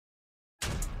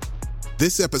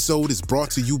This episode is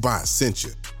brought to you by Essentia.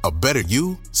 A better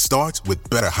you starts with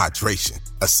better hydration.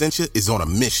 Essentia is on a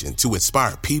mission to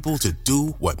inspire people to do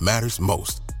what matters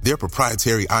most. Their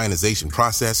proprietary ionization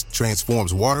process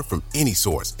transforms water from any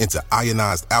source into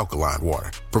ionized alkaline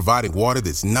water, providing water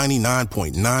that's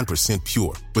 99.9%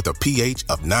 pure with a pH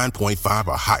of 9.5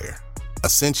 or higher.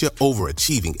 Essentia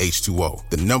Overachieving H2O,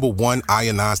 the #1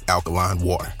 ionized alkaline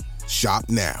water. Shop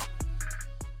now.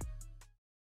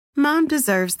 Mom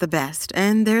deserves the best,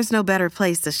 and there's no better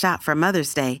place to shop for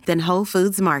Mother's Day than Whole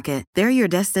Foods Market. They're your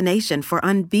destination for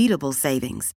unbeatable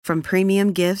savings, from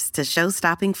premium gifts to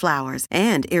show-stopping flowers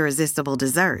and irresistible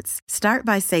desserts. Start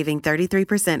by saving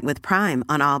 33% with Prime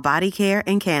on all body care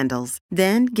and candles.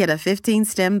 Then get a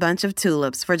 15-stem bunch of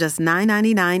tulips for just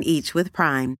 $9.99 each with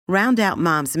Prime. Round out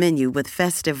Mom's menu with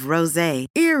festive rosé,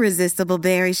 irresistible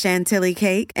berry chantilly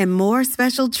cake, and more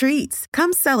special treats.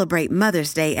 Come celebrate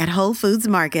Mother's Day at Whole Foods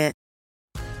Market.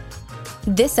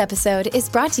 This episode is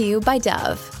brought to you by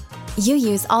Dove. You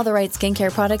use all the right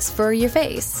skincare products for your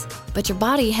face, but your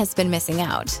body has been missing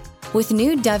out. With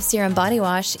new Dove Serum Body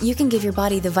Wash, you can give your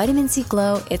body the vitamin C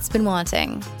glow it's been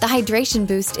wanting, the hydration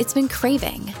boost it's been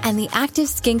craving, and the active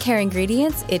skincare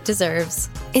ingredients it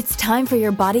deserves. It's time for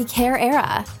your body care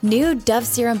era. New Dove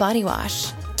Serum Body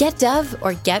Wash. Get Dove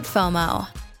or get FOMO.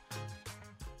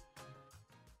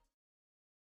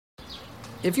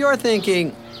 If you're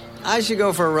thinking, I should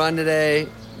go for a run today,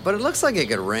 but it looks like it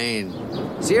could rain,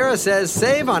 Sierra says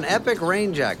save on epic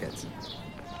rain jackets.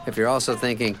 If you're also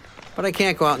thinking, but I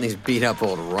can't go out in these beat-up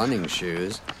old running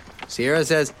shoes, Sierra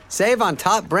says save on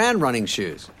top brand running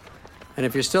shoes. And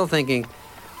if you're still thinking,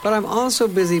 but I'm also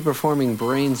busy performing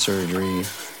brain surgery,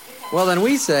 well then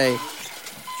we say,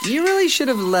 you really should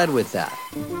have led with that.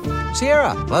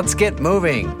 Sierra, let's get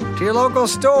moving to your local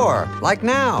store, like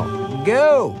now.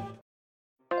 Go!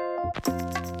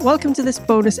 Welcome to this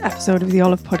bonus episode of the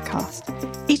Olive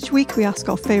Podcast. Each week we ask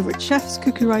our favourite chefs,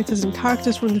 cookie writers and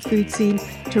characters from the food scene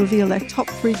to reveal their top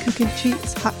 3 cooking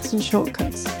cheats, hacks and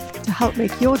shortcuts to help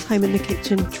make your time in the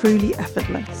kitchen truly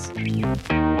effortless.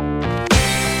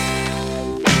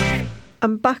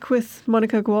 I'm back with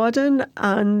MAUNIKA GOWARDHAN,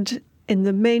 and in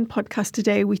the main podcast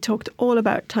today we talked all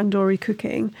about tandoori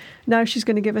cooking. Now she's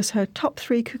going to give us her top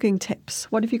 3 cooking tips.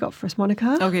 What have you got for us,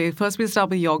 MAUNIKA? Okay, first we'll start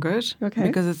with yogurt. Okay.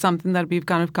 Because it's something that we've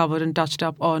kind of covered and touched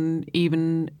up on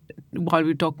even while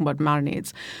we're talking about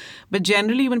marinades. But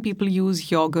generally when people use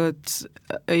yogurts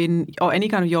or any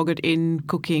kind of yogurt in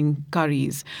cooking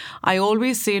curries, I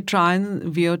always say try and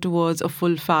veer towards a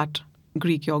full fat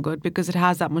Greek yogurt because it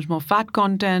has that much more fat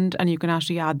content and you can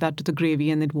actually add that to the gravy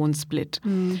and it won't split.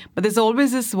 But there's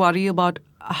always this worry about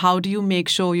how do you make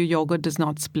sure your yogurt does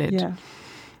not split. Yeah.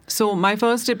 So my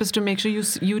first tip is to make sure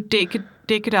you take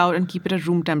it out and keep it at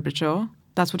room temperature.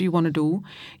 That's what you want to do.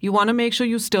 You want to make sure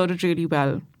you stir it really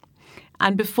well.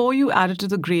 And before you add it to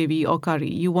the gravy or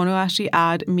curry, you want to actually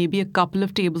add maybe a couple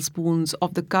of tablespoons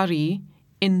of the curry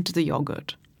into the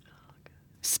yogurt.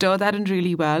 Stir that in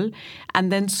really well,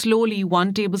 and then slowly,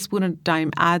 1 tablespoon at a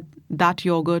time, add that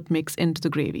yogurt mix into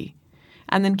the gravy.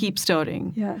 And then keep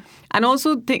stirring. Yeah. And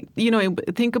also,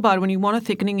 think about when you want a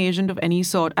thickening agent of any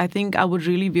sort, I think I would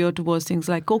really veer towards things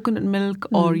like coconut milk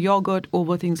or yogurt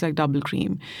over things like double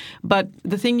cream. But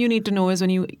the thing you need to know is when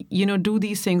you do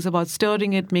these things about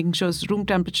stirring it, making sure it's room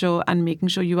temperature and making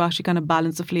sure you actually kind of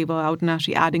balance the flavor out and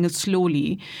actually adding it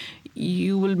slowly,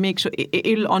 you will make sure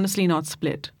it'll honestly not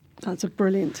split. That's a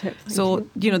brilliant tip. Thank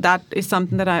you. That is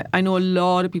something that I know a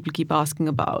lot of people keep asking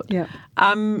about. Yeah.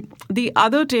 The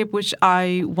other tip which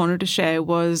I wanted to share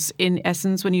was, in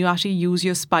essence, when you actually use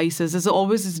your spices, there's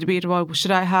always this debate about should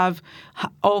I have,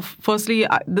 firstly,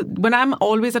 when I'm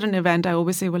always at an event, I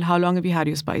always say, well, how long have you had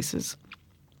your spices?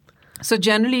 So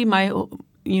generally my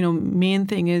main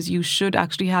thing is you should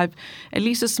actually have at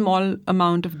least a small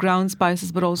amount of ground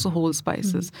spices, but also whole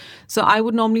spices. So I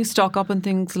would normally stock up on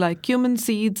things like cumin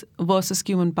seeds versus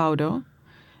cumin powder,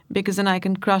 because then I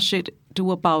can crush it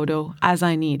to a powder as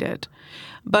I need it.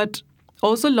 But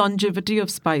also longevity of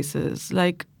spices.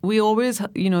 Like we always,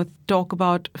 talk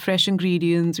about fresh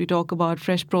ingredients, we talk about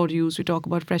fresh produce, we talk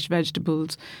about fresh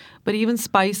vegetables. But even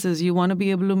spices, you want to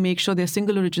be able to make sure they're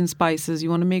single origin spices. You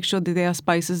want to make sure that they are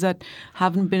spices that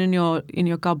haven't been in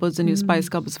your cupboards and your spice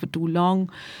cupboards for too long.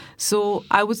 So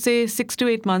I would say 6 to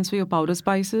 8 months for your powder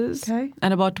spices,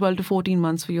 and about 12 to 14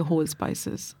 months for your whole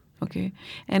spices. Okay.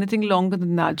 Anything longer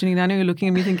than that, Janine, I know you're looking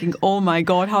at me thinking, oh my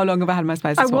God, how long have I had my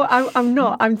spices for? I'm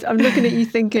not. I'm looking at you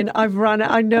thinking I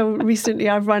know recently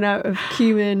I've run out of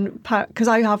cumin, because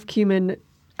I have cumin,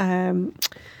 I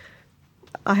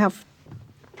have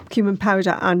cumin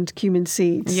powder and cumin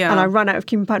seeds. Yeah. And I ran out of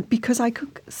cumin powder because I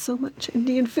cook so much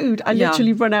Indian food. I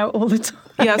literally run out all the time.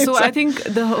 Yeah, so I think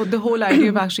the whole idea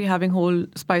of actually having whole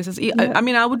spices. I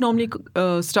mean, I would normally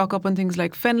stock up on things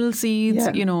like fennel seeds,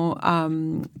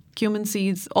 cumin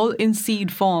seeds, all in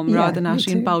seed form rather than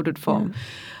actually in powdered form.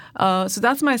 So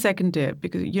that's my second tip,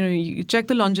 because you check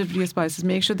the longevity of spices,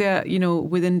 make sure they're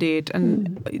within date,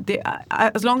 and they,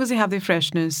 as long as they have their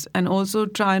freshness, and also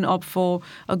try and opt for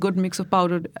a good mix of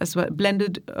powdered as well,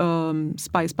 blended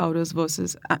spice powders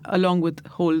versus along with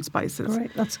whole spices. All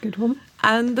right, that's a good one.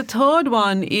 And the third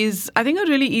one is, I think, a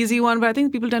really easy one, but I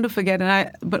think people tend to forget.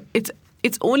 But it's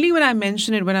only when I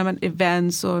mention it when I'm at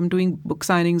events or I'm doing book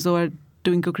signings or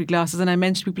doing cookery classes, and I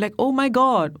mention people like, oh my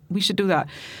God, we should do that.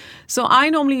 So I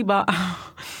normally buy,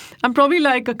 I'm probably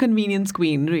like a convenience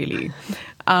queen, really,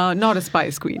 not a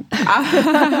spice queen.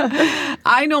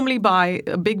 I normally buy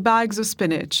big bags of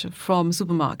spinach from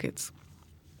supermarkets.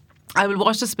 I will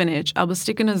wash the spinach, I will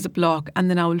stick in a Ziploc, and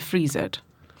then I will freeze it.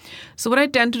 So what I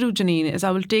tend to do, Janine, is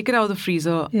I will take it out of the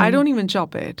freezer. Yeah. I don't even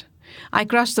chop it. I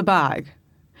crush the bag,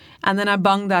 and then I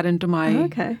bung that into my...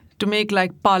 to make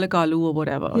like palak aloo or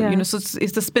whatever. Yeah. So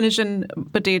it's the spinach and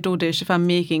potato dish. If I'm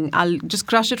making, I'll just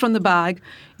crush it from the bag,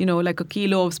 like a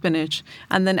kilo of spinach,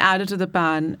 and then add it to the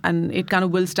pan, and it kind of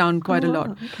wilts down quite a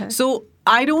lot. Okay. So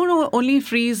I don't only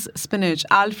freeze spinach,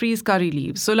 I'll freeze curry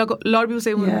leaves. So like a lot of people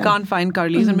say, we can't find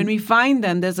curry leaves. And when we find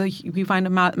them, we find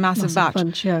a massive batch.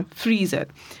 Bunch, Freeze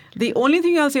it. The only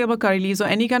thing I'll say about curry leaves or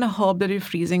any kind of herb that you're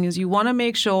freezing is you want to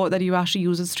make sure that you actually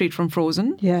use it straight from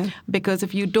frozen. Yeah. Because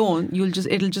if you don't, it'll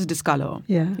just discolor.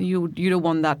 Yeah. You don't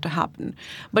want that to happen.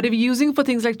 But if you're using for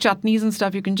things like chutneys and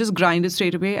stuff, you can just grind it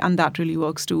straight away, and that really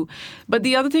works too. But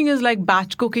the other thing is like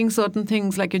batch cooking certain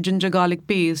things like your ginger garlic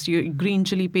paste, your green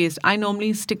chili paste. I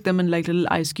normally stick them in like little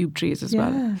ice cube trays as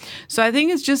well. So I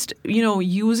think it's just,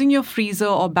 using your freezer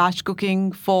or batch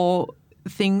cooking for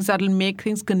things that'll make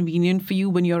things convenient for you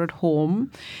when you're at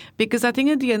home, because I think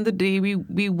at the end of the day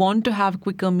we want to have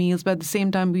quicker meals, but at the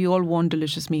same time we all want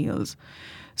delicious meals.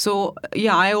 So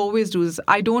I always do this.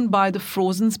 I don't buy the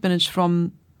frozen spinach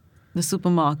from the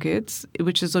supermarkets,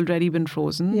 which has already been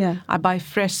frozen. I buy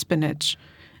fresh spinach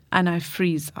and I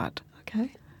freeze that.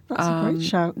 Okay. That's a great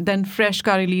shout. Then fresh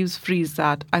curry leaves, freeze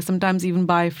that. I sometimes even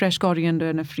buy fresh coriander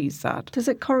and I freeze that.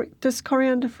 Does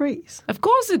coriander freeze? Of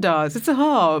course it does. It's a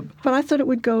herb. But I thought it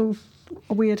would go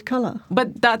a weird colour.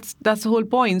 But that's the whole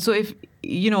point. So if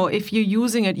you're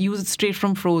using it, use it straight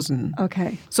from frozen.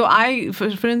 Okay. So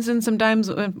for instance, sometimes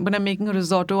when I'm making a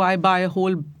risotto, I buy a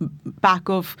whole pack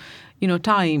of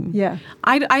thyme. Yeah.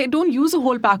 I don't use a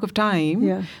whole pack of thyme.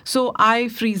 Yeah. So I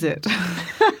freeze it.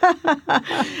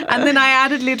 And then I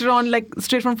add it later on, like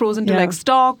straight from frozen to like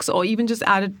stocks, or even just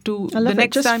add it to the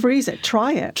next time. Just freeze it.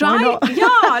 Try it. Try Why not? it.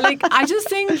 Yeah. Like I just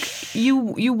think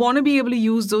you want to be able to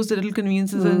use those little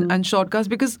conveniences and shortcuts,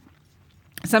 because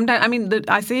sometimes,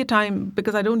 I say time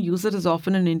because I don't use it as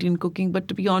often in Indian cooking, but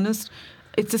to be honest,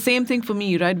 it's the same thing for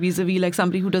me, right? Vis-a-vis like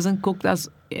somebody who doesn't cook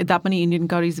that many Indian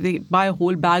curries. They buy a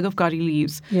whole bag of curry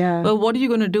leaves. Yeah. Well, what are you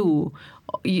going to do?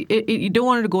 You don't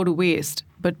want it to go to waste.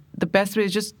 But the best way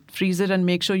is just freeze it and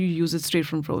make sure you use it straight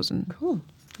from frozen. Cool.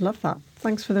 Love that.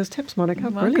 Thanks for those tips, Monica.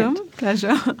 You're Brilliant. welcome.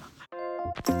 Pleasure.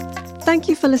 Thank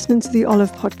you for listening to the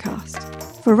Olive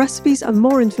Podcast. For recipes and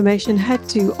more information, head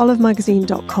to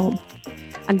olivemagazine.com.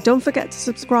 And don't forget to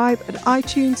subscribe at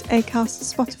iTunes,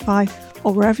 Acast, Spotify,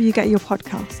 or wherever you get your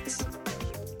podcasts.